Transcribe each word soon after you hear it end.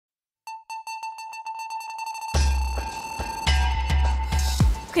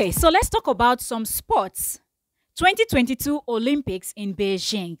Okay, so let's talk about some sports. 2022 Olympics in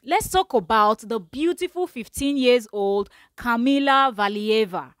Beijing. Let's talk about the beautiful 15 years old Kamila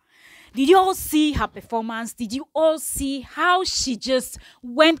Valieva. Did you all see her performance? Did you all see how she just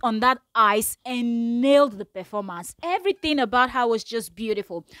went on that ice and nailed the performance? Everything about her was just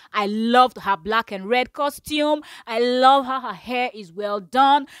beautiful. I loved her black and red costume. I love how her hair is well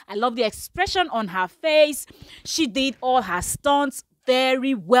done. I love the expression on her face. She did all her stunts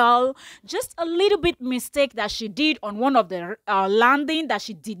very well. Just a little bit mistake that she did on one of the landing, that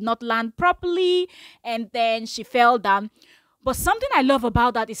she did not land properly, and then she fell down. But something I love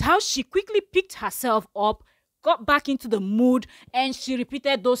about that is how she quickly picked herself up, got back into the mood, and she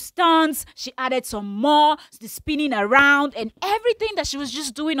repeated those stunts. She added some more, the spinning around, and everything that she was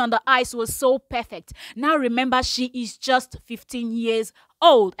just doing on the ice was so perfect. Now remember, she is just 15 years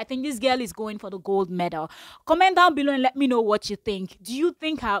old. I think this girl is going for the gold medal. Comment down below and let me know what you think. Do you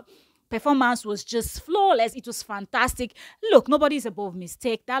think her performance was just flawless? It was fantastic. Look, nobody's above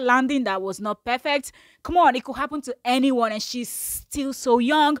mistake. That landing that was not perfect, come on, it could happen to anyone, and she's still so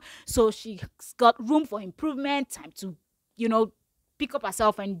young, so she's got room for improvement, time to pick up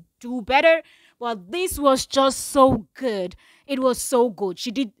herself and do better. But this was just so good. It was so good.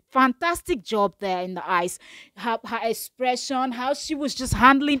 She did fantastic job there in the ice. Her expression, how she was just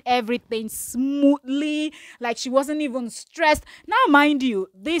handling everything smoothly, like she wasn't even stressed. Now, mind you,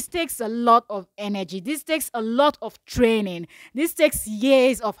 this takes a lot of energy. This takes a lot of training. This takes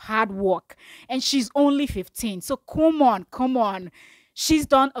years of hard work. And she's only 15. So come on. She's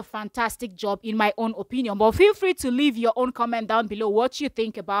done a fantastic job in my own opinion. But feel free to leave your own comment down below what you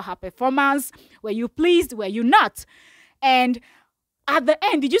think about her performance. Were you pleased? Were you not? And at the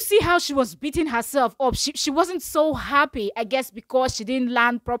end, did you see how she was beating herself up? She wasn't so happy, I guess, because she didn't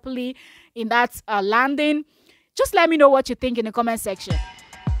land properly in that landing. Just let me know what you think in the comment section.